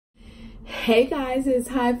Hey guys, it's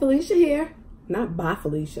Hye-Felicia here. Not by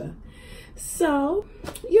Felicia. So,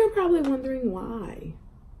 you're probably wondering why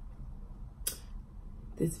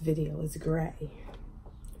this video is gray.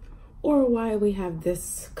 Or why we have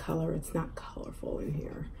this color. It's not colorful in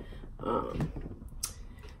here.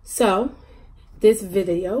 So, this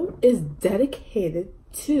video is dedicated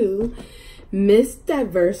to Miss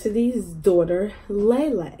Diversity's daughter,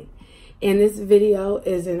 LeLe. And this video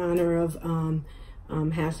is in honor of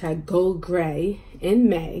hashtag Go Gray in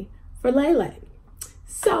May for LeLe.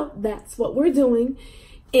 So that's what we're doing.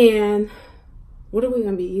 And what are we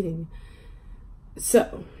going to be eating?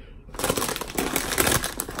 So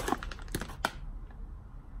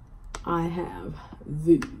I have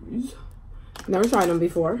these. Never tried them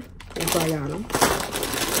before. That's why I got them.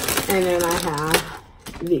 And then I have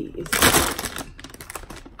these.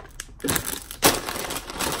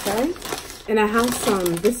 Okay. And I have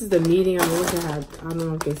some, this is the medium. I don't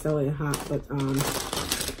know if they sell it hot, but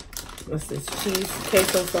what's this? Cheese,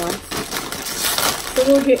 queso sauce. So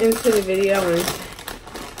we'll get into the video and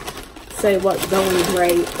say what Going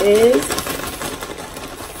Gray is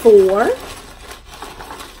for.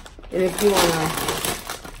 And if you want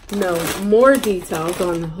to know more details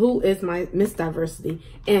on who is my Miss Diversity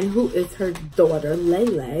and who is her daughter,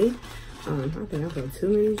 LeLe, I think I put too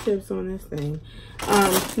many chips on this thing.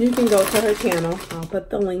 You can go to her channel. I'll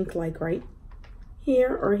put the link like right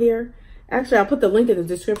here or here. Actually, I'll put the link in the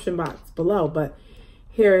description box below, but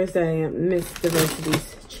here is a Miss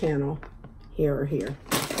Diversity's channel. Here or here.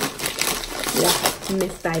 Yeah,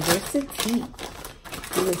 Miss Diversity.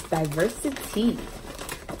 Miss Diversity.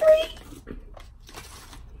 3.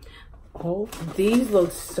 Oh, these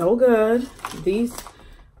look so good. These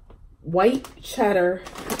white cheddar.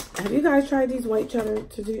 Have you guys tried these white cheddar?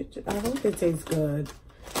 I hope it tastes good.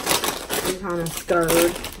 I'm kind of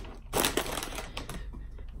scared.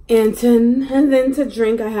 And then to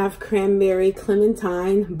drink, I have cranberry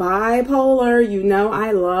clementine bipolar. You know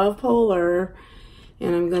I love polar.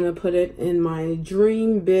 And I'm going to put it in my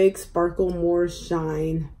Dream Big Sparkle More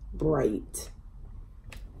Shine Bright.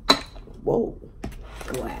 Whoa.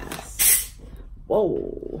 Glass.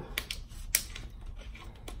 Whoa.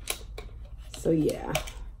 So yeah.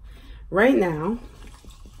 Right now,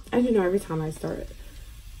 as you know, every time I start,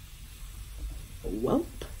 welp,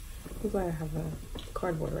 that's why I have a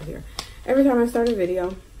cardboard right here. Every time I start a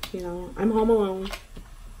video, you know, I'm home alone.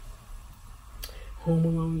 Home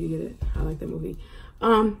Alone, you get it? I like that movie.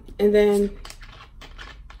 And then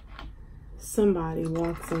somebody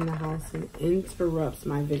walks in the house and interrupts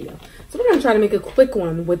my video. So we're gonna try to make a quick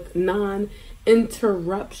one with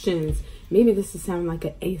non-interruptions. Maybe this will sound like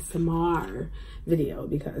an ASMR video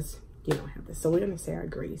because you don't have this. So we're gonna say our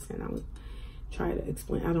grace, and I'll try to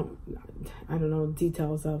explain. I don't know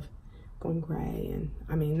details of going gray, and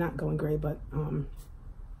I mean not going gray, but I'll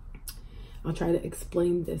try to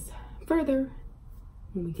explain this further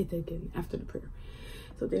when we get there again after the prayer.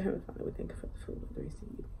 So dear Heavenly Father, we thank you for the food that we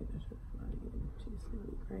receive.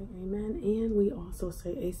 Right, amen. And we also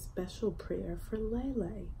say a special prayer for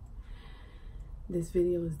LeLe. This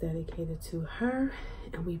video is dedicated to her,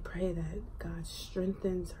 and we pray that God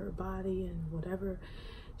strengthens her body and whatever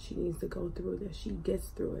she needs to go through, that she gets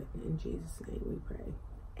through it. In Jesus' name we pray.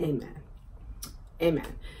 Amen.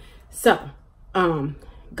 Amen. So,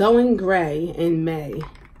 Going Gray in May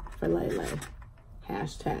for LeLe.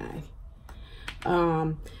 Hashtag.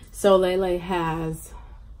 So LeLe has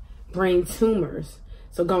brain tumors.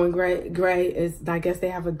 So Going Gray is, I guess they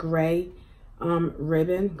have a gray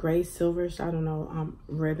ribbon, gray silverish, I don't know,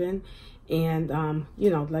 ribbon, and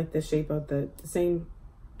you know, like the shape of the same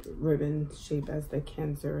ribbon shape as the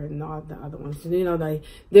cancer and all the other ones. And you know,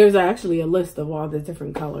 there's actually a list of all the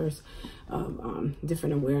different colors of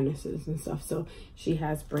different awarenesses and stuff. So she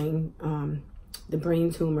has the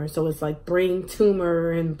brain tumor. So it's like brain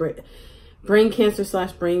tumor and brain cancer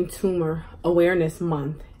 / brain tumor awareness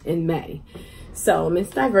month in May. So Miss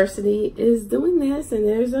Diversity is doing this, and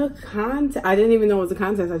there's a contest. I didn't even know it was a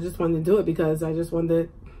contest. I just wanted to do it because I just wanted to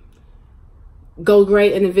go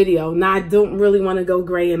gray in the video. Now, I don't really want to go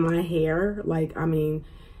gray in my hair. Like, I mean,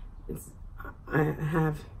 I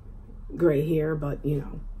have gray hair, but you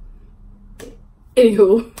know,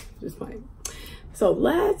 anywho, just fine. So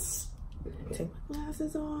let's take my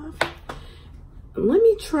glasses off. Let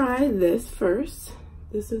me try this first.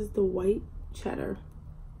 This is the white cheddar.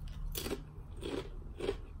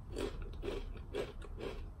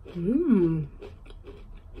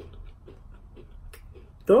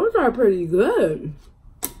 Those are pretty good.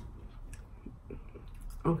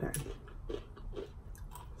 Okay.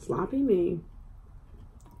 Sloppy me.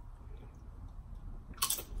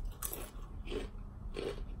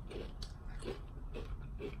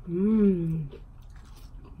 Mmm.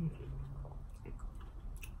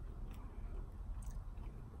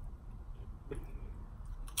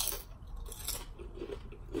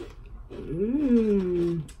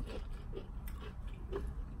 Mmm.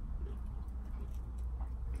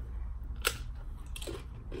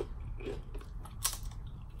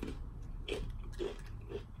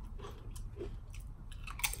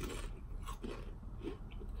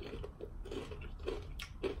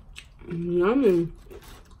 Yummy.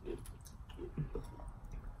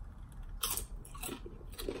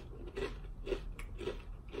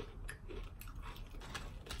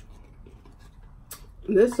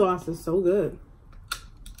 This sauce is so good.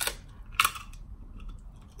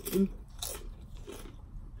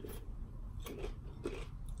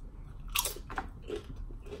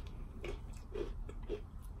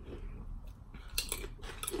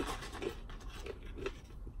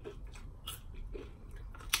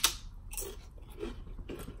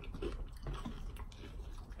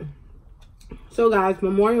 So guys,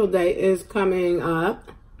 Memorial Day is coming up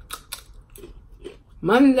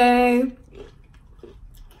Monday.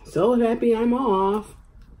 So happy I'm off.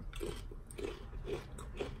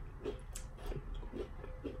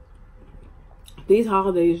 These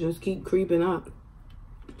holidays just keep creeping up.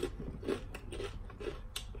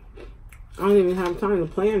 I don't even have time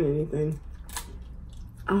to plan anything.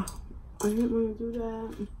 Oh, I didn't want to do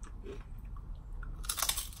that.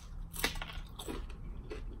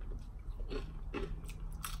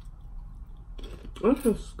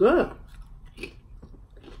 This is good.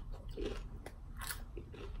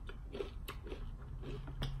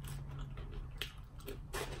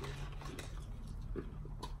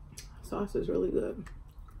 Sauce is really good.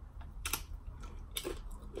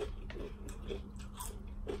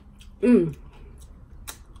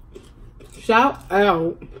 Shout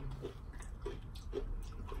out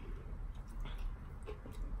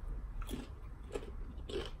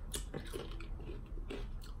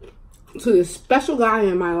to this special guy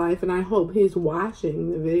in my life, and I hope he's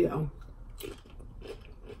watching the video.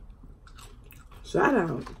 Shout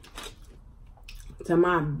out to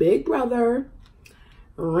my big brother,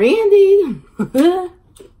 Randy.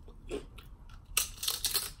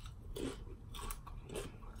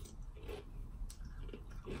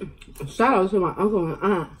 Shout out to my uncle and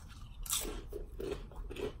aunt.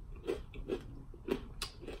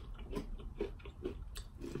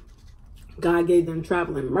 God gave them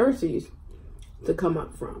traveling mercies to come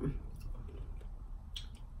up from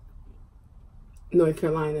North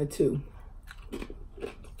Carolina to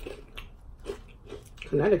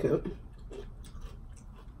Connecticut.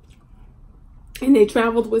 And they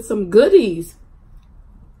traveled with some goodies.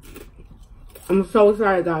 I'm so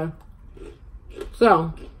excited, guys.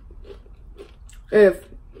 So, if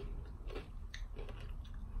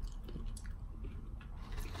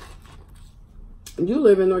you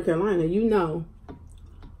live in North Carolina, you know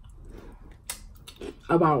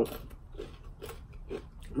about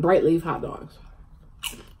Bright Leaf hot dogs.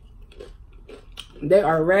 They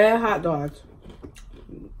are red hot dogs.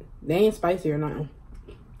 They ain't spicy or nothing.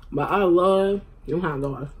 But I love them hot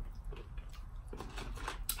dogs.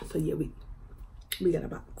 So yeah, we got a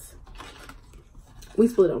box. We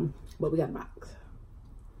split them, but we got a box.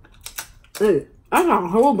 Hey, I got a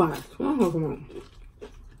whole box. Come on.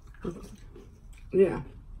 Yeah.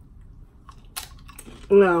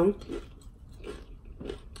 Well,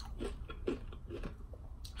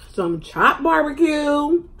 some chopped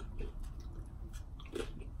barbecue.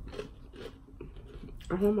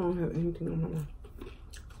 I hope I don't have anything on my mind.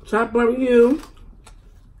 Chopped barbecue.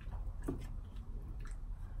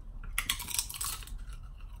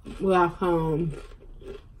 We have some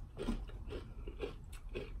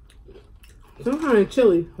kind of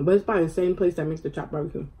chili, but it's by the same place that makes the chopped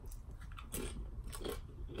barbecue.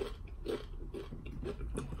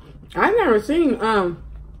 I've never seen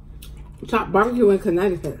chopped barbecue in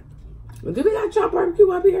Connecticut. But do we got chopped barbecue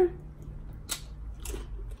up here?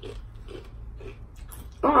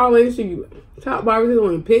 I always see chopped barbecue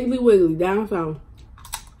on Piggly Wiggly down south.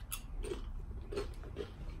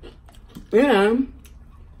 And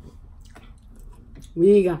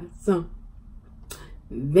we got some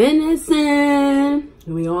venison.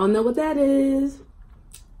 We all know what that is.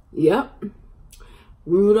 Yep.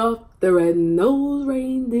 Rudolph the red-nosed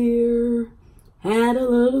reindeer had a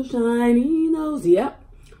little shiny nose. Yep.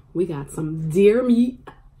 We got some deer meat.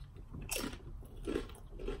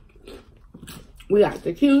 We got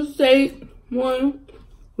the cube steak one.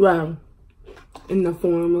 Well, in the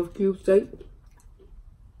form of cube steak.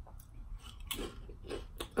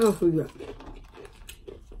 What else we got?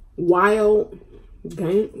 Wild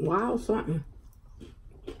something.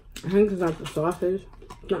 I think it's like the sausage.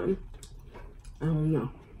 something. I don't know.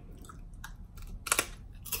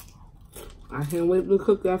 I can't wait to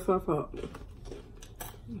cook that stuff up.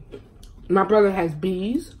 My brother has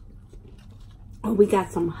bees. Oh, we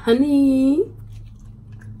got some honey.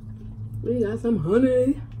 We got some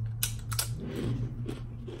honey.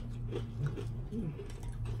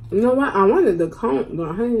 You know what? I wanted the cone,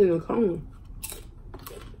 the honey in the cone.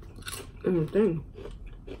 And the thing.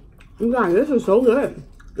 You guys, this is so good.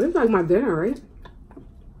 This is like my dinner, right?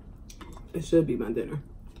 It should be my dinner.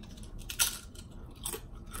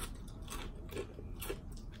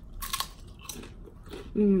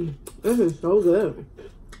 This is so good.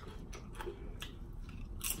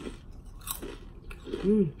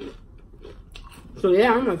 So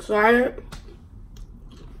yeah, I'm excited.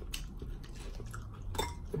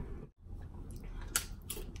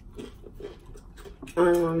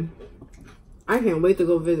 I can't wait to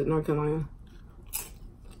go visit North Carolina.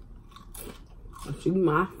 See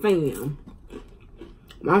my fam.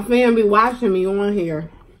 My fam be watching me on here.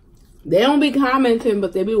 They don't be commenting,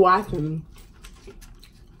 but they be watching me.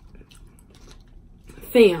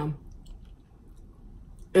 Fam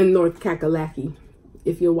in North Kakalaki,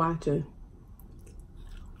 if you're watching.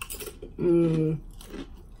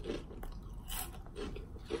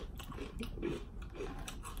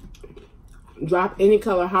 Drop any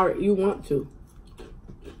color heart you want to.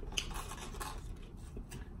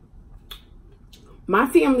 My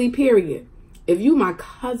family, period. If you my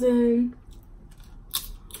cousin,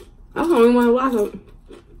 I don't even want to watch it.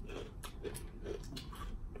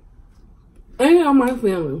 Any of my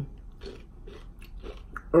family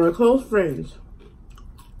or close friends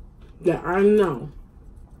that I know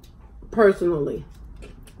personally,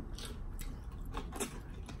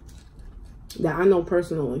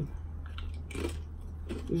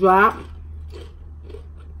 drop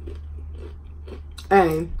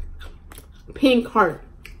a pink heart.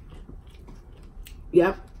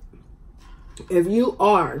 Yep. If you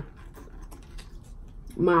are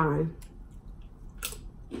mine,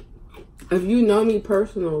 if you know me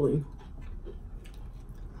personally,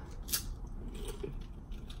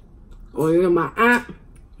 or you're my aunt,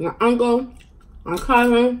 my uncle, my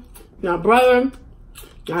cousin, my brother,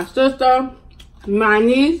 my sister, my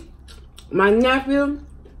niece, my nephew,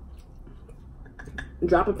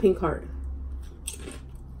 drop a pink heart.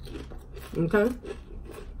 Okay?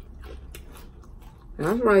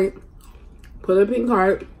 That's right. Put a pink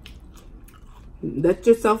heart. Let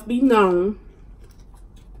yourself be known.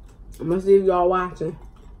 I'm gonna see if y'all watching.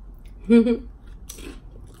 This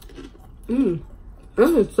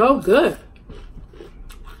is so good.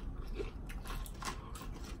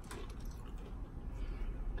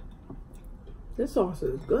 This sauce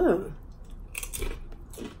is good.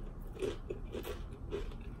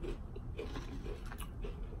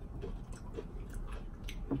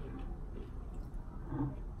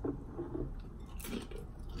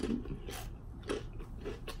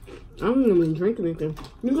 I don't even drink anything.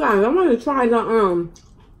 You guys, I want to try the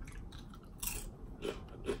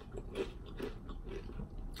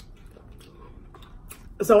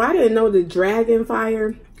so I didn't know the dragon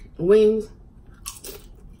fire wings.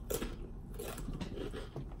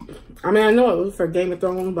 I mean, I know it was for Game of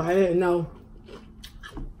Thrones, but I didn't know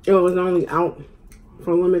it was only out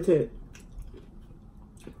for limited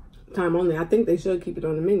time only. I think they should keep it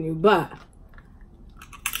on the menu, but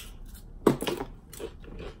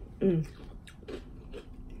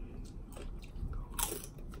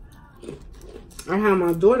I had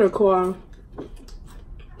my daughter call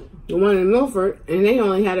the one in Milford, and they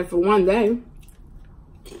only had it for one day.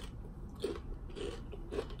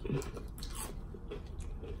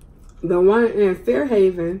 The one in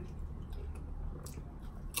Fairhaven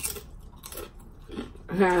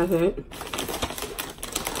has it,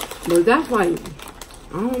 but that's like,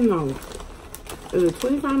 I don't know, is it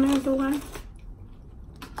 25 minutes away?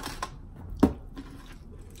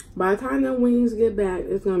 By the time the wings get back,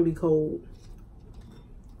 it's gonna be cold.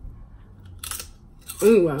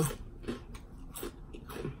 Anyway,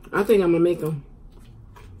 I think I'm gonna make them.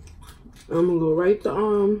 I'm gonna go right to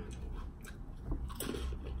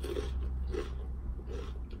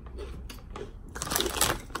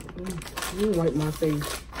let me wipe my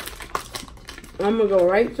face. I'm gonna go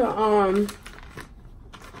right to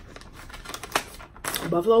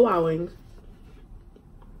Buffalo Wild Wings,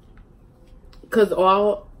 cause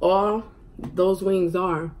all those wings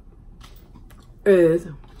is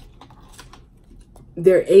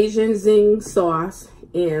their Asian zing sauce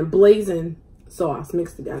and blazing sauce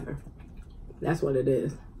mixed together. That's what it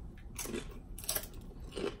is.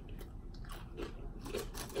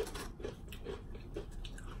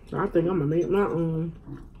 So I think I'm gonna make my own.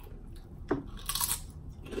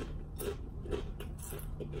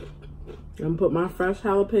 And put my fresh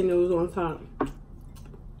jalapenos on top.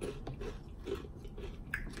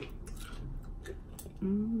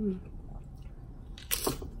 Mm.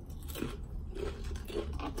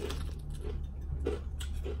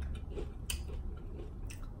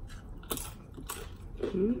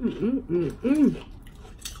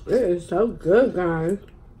 It is so good, guys.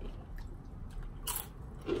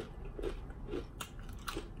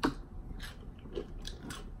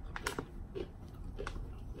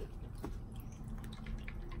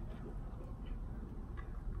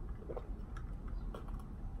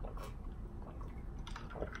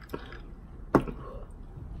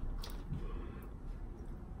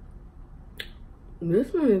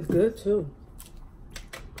 This one is good too.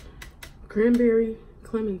 Cranberry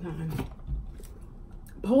clementine.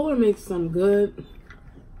 Polar makes some good.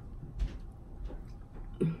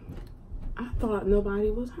 I thought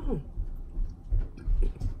nobody was home.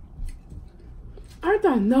 I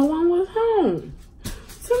thought no one was home.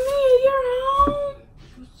 Tamia, you're home?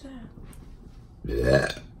 What's that? Yeah.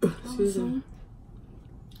 Excuse me.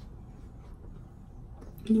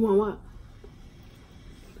 You want what?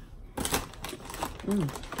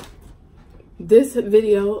 This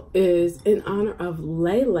video is in honor of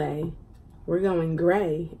LeLe. We're going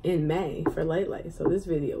gray in May for LeLe. So this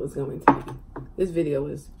video is going to be, this video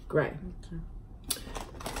is gray. Okay.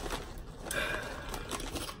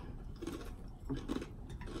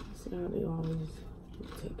 See how they always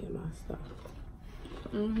taking my stuff.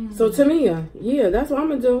 So Tamia, yeah, that's what I'm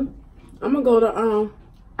gonna do. I'm gonna go to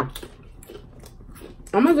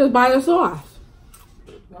I'm gonna just buy the sauce.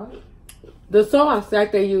 What? The sauce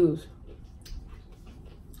that they use.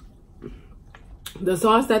 The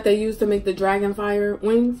sauce that they use to make the dragon fire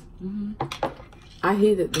wings. I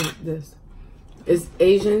heated this. It's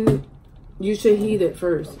Asian. You should heat it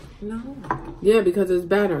first. No. Yeah, because it's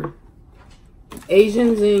better.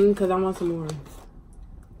 Asian zing, because I want some more.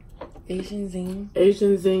 Asian zing?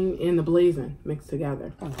 Asian zing and the blazing mixed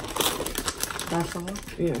together. Oh. That's all?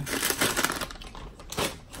 Yeah.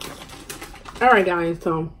 Alright, guys.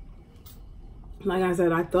 So, like I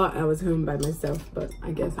said, I thought I was home by myself, but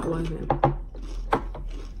I guess I wasn't.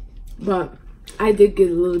 But I did get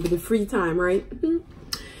a little bit of free time, right?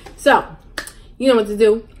 So, you know what to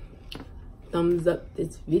do. Thumbs up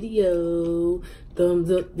this video. Thumbs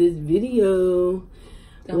up this video.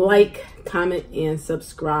 Like, comment, and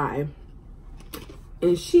subscribe.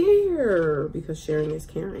 And share, because sharing is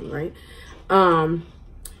caring, right?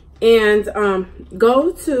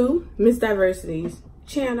 Go to Miss Diversity's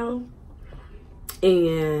channel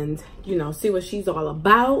and, you know, see what she's all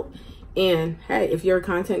about. And hey, if you're a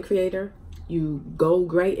content creator, you go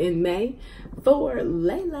great in May for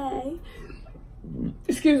LeLe.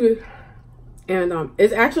 Excuse me. And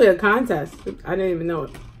it's actually a contest. I didn't even know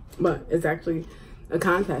it, but it's actually a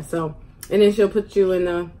contest. So, and then she'll put you in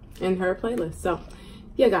her playlist. So,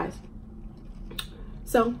 yeah, guys.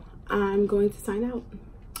 So I'm going to sign out.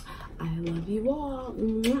 I love you all.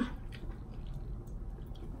 Mwah.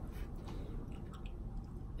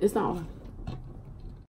 It's not on.